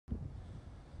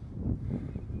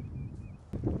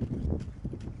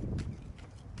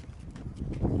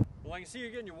Well, I can see you're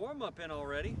getting your warm-up in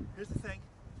already. Here's the thing.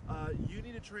 You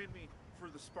need to train me for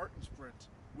the Spartan Sprint,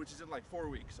 which is in like 4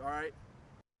 weeks, all right?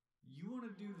 You want to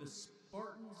do the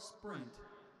Spartan Sprint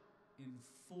in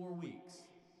 4 weeks.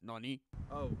 Nani?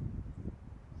 Oh.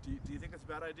 Do you think that's a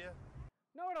bad idea?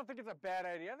 No, I don't think it's a bad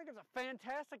idea. I think it's a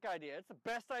fantastic idea. It's the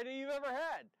best idea you've ever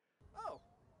had. Oh,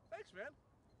 thanks, man.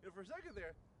 You know, for a second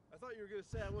there, I thought you were going to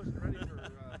say I wasn't ready for...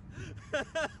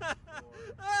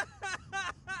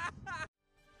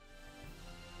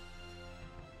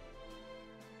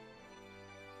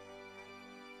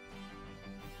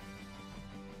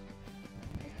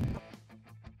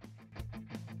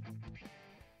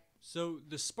 So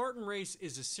the Spartan Race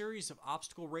is a series of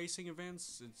obstacle racing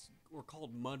events. We're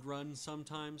called mud runs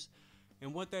sometimes.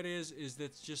 And what that is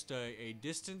that's just a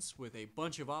distance with a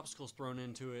bunch of obstacles thrown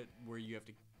into it where you have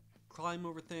to climb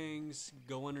over things,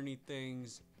 go underneath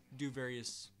things, do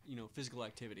various, physical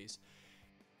activities.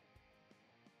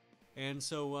 And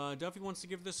so Duffy wants to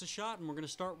give this a shot, and we're going to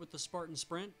start with the Spartan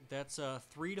Sprint. That's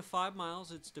 3 to 5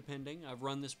 miles, it's depending. I've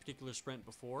run this particular sprint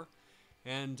before.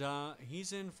 And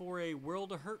he's in for a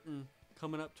world of hurtin'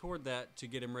 coming up toward that to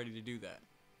get him ready to do that.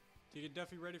 To get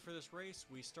Duffy ready for this race,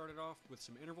 we started off with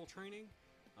some interval training,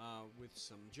 with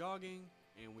some jogging,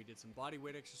 and we did some body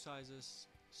weight exercises,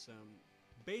 some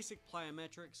basic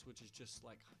plyometrics, which is just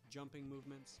like jumping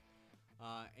movements,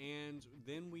 and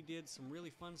then we did some really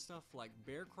fun stuff like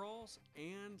bear crawls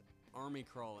and army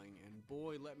crawling, and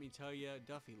boy, let me tell you,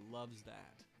 Duffy loves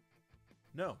that.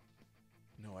 No,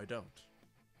 I don't.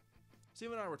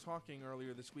 Steve and I were talking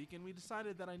earlier this week, and we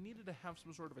decided that I needed to have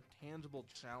some sort of a tangible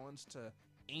challenge to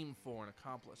aim for and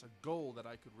accomplish, a goal that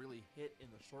I could really hit in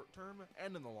the short term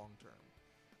and in the long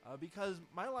term. Because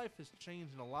my life has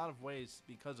changed in a lot of ways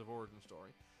because of Origin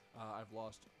Story. I've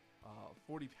lost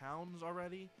 40 pounds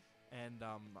already, and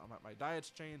my diet's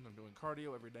changed. I'm doing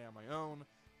cardio every day on my own.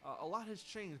 A lot has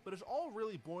changed, but it's all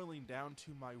really boiling down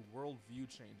to my worldview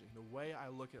changing, the way I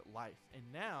look at life. And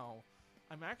now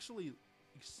I'm actually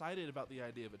excited about the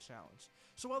idea of a challenge.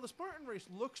 So while the Spartan Race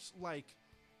looks like,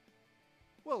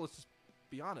 well, let's just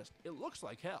be honest, it looks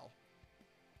like hell.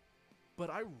 But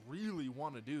I really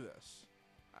want to do this.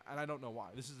 And I don't know why.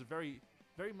 This is very,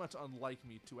 very much unlike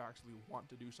me to actually want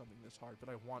to do something this hard, but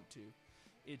I want to.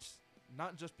 It's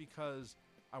not just because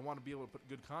I want to be able to put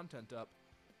good content up.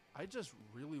 I just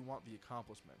really want the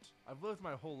accomplishment. I've lived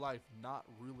my whole life not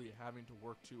really having to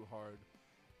work too hard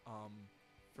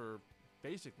for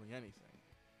basically anything.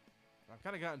 I've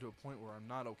kind of gotten to a point where I'm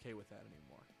not okay with that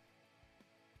anymore.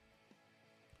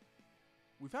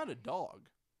 We found a dog.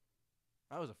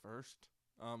 That was a first.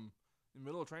 In the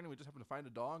middle of training, we just happened to find a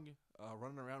dog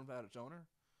running around without its owner.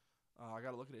 I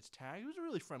got to look at its tag. He was a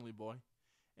really friendly boy.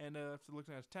 And after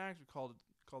looking at his tags, we called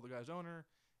the guy's owner,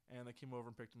 and they came over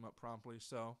and picked him up promptly.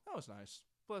 So that was nice.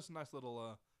 Plus, a nice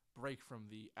little break from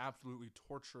the absolutely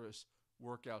torturous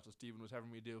workouts that Steven was having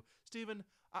me do. Steven,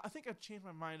 I think I've changed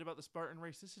my mind about the Spartan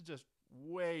Race. This is just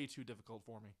way too difficult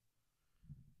for me.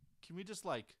 Can we just,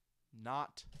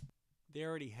 not? They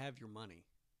already have your money.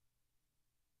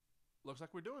 Looks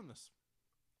like we're doing this.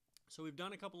 So we've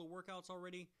done a couple of workouts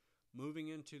already, moving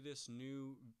into this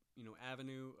new,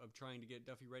 avenue of trying to get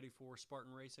Duffy ready for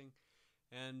Spartan racing.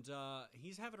 And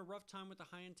he's having a rough time with the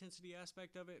high-intensity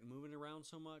aspect of it and moving around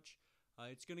so much.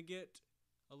 It's going to get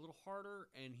a little harder,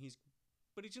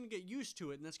 but he's going to get used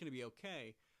to it, and that's going to be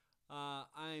okay.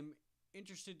 I'm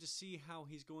interested to see how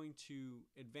he's going to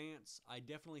advance. I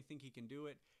definitely think he can do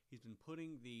it. He's been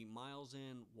putting the miles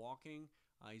in walking.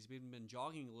 He's been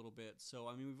jogging a little bit.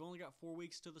 So, we've only got 4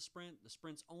 weeks to the sprint. The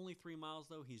sprint's only 3 miles,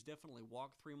 though. He's definitely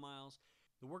walked 3 miles.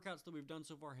 The workouts that we've done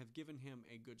so far have given him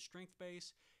a good strength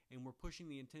base, and we're pushing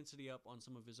the intensity up on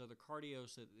some of his other cardio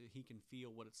so that he can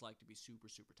feel what it's like to be super,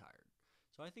 super tired.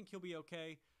 So I think he'll be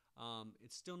okay.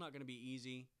 It's still not going to be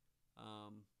easy,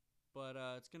 but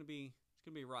it's going to be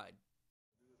a ride.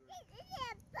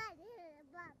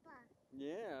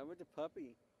 Yeah, I'm with the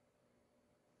puppy.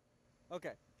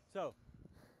 Okay, so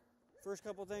first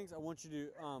couple things I want you to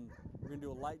we're gonna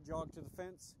do a light jog to the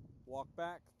fence, walk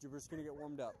back. You're just gonna get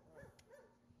warmed up.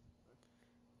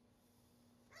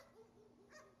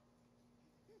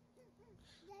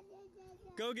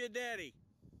 Go get Daddy.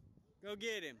 Go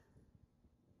get him.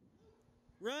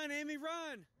 Run, Amy,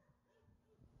 run.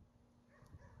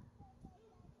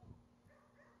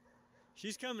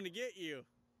 She's coming to get you.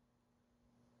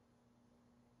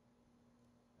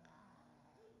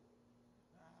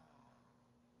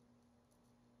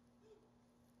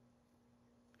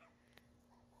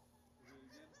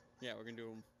 Yeah, we're gonna do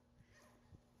them.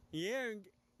 Yeah,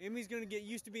 Emmy's gonna get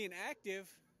used to being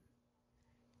active.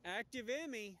 Active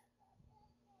Emmy.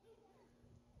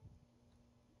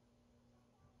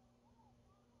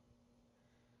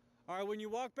 All right, when you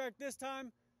walk back this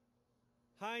time,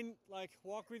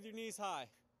 walk with your knees high.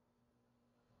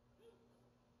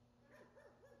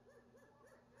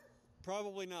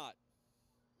 Probably not.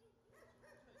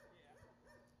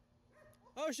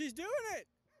 Oh, she's doing it.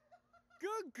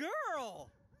 Good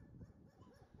girl.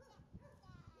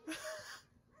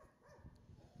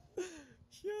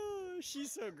 Yeah,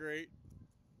 she's so great.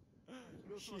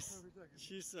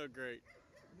 She's so great.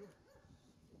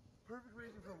 Perfect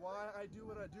reason for why I do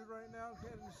what I do right now,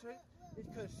 getting in shape, is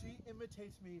because she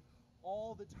imitates me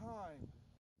all the time.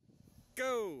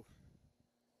 Go.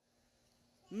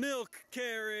 Milk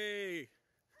carry.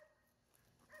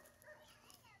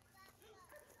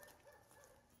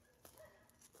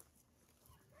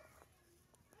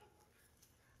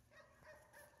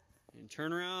 And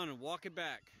turn around and walk it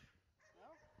back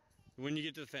when you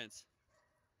get to the fence.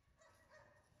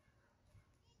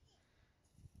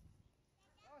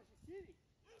 Oh, she's kitty.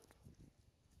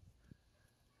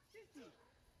 Kitty.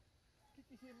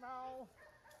 Kitty, meow.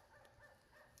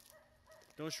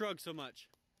 Don't shrug so much.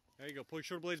 There you go. Pull your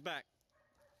shoulder blades back.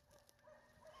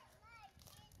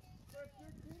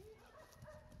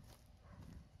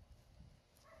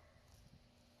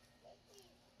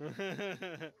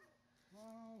 Can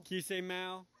you say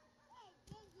meow?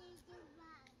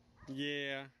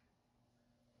 Yeah.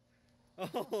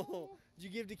 Oh, did you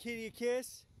give the kitty a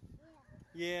kiss?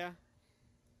 Yeah.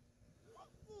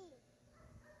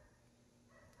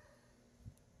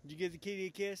 Did you give the kitty a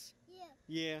kiss?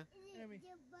 Yeah.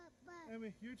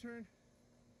 Emmy, your turn.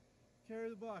 Carry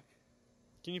the block.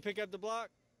 Can you pick up the block?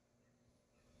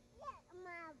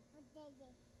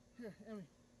 Here, Emmy.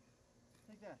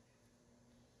 Take that.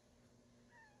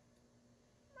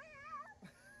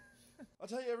 I'll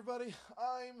tell you, everybody,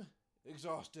 I'm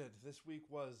exhausted. This week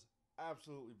was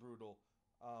absolutely brutal,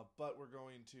 but we're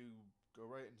going to go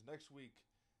right into next week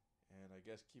and I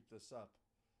guess keep this up.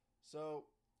 So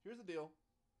here's the deal.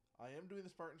 I am doing the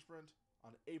Spartan Sprint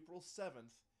on April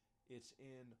 7th. It's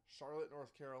in Charlotte,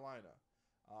 North Carolina.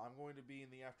 I'm going to be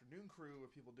in the afternoon crew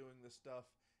of people doing this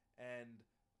stuff, and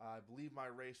I believe my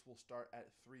race will start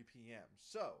at 3 p.m.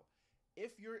 So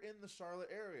if you're in the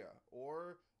Charlotte area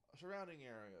or surrounding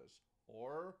areas,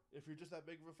 or if you're just that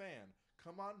big of a fan,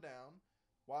 come on down,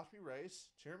 watch me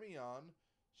race, cheer me on,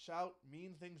 shout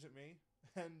mean things at me,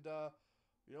 and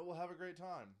we'll have a great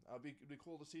time. It'd be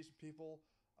cool to see some people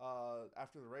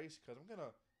after the race, because I'm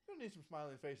gonna need some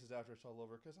smiling faces after it's all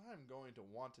over, because I'm going to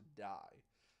want to die.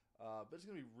 But it's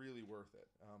gonna be really worth it.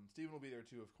 Stephen will be there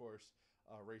too, of course,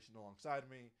 racing alongside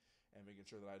me and making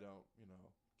sure that I don't,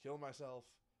 kill myself,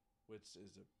 which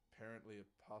is apparently a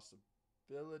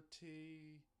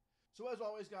possibility. So as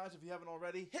always, guys, if you haven't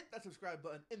already, hit that subscribe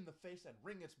button in the face and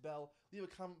ring its bell. Leave a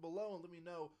comment below and let me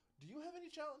know, do you have any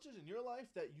challenges in your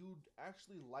life that you'd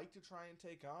actually like to try and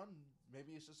take on?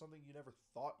 Maybe it's just something you never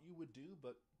thought you would do,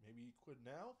 but maybe you could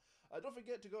now. Don't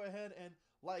forget to go ahead and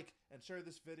like and share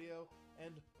this video,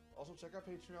 and also check out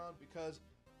Patreon, because,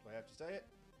 do I have to say it?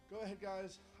 Go ahead,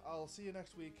 guys. I'll see you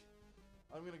next week.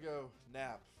 I'm gonna go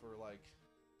nap for,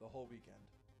 the whole weekend.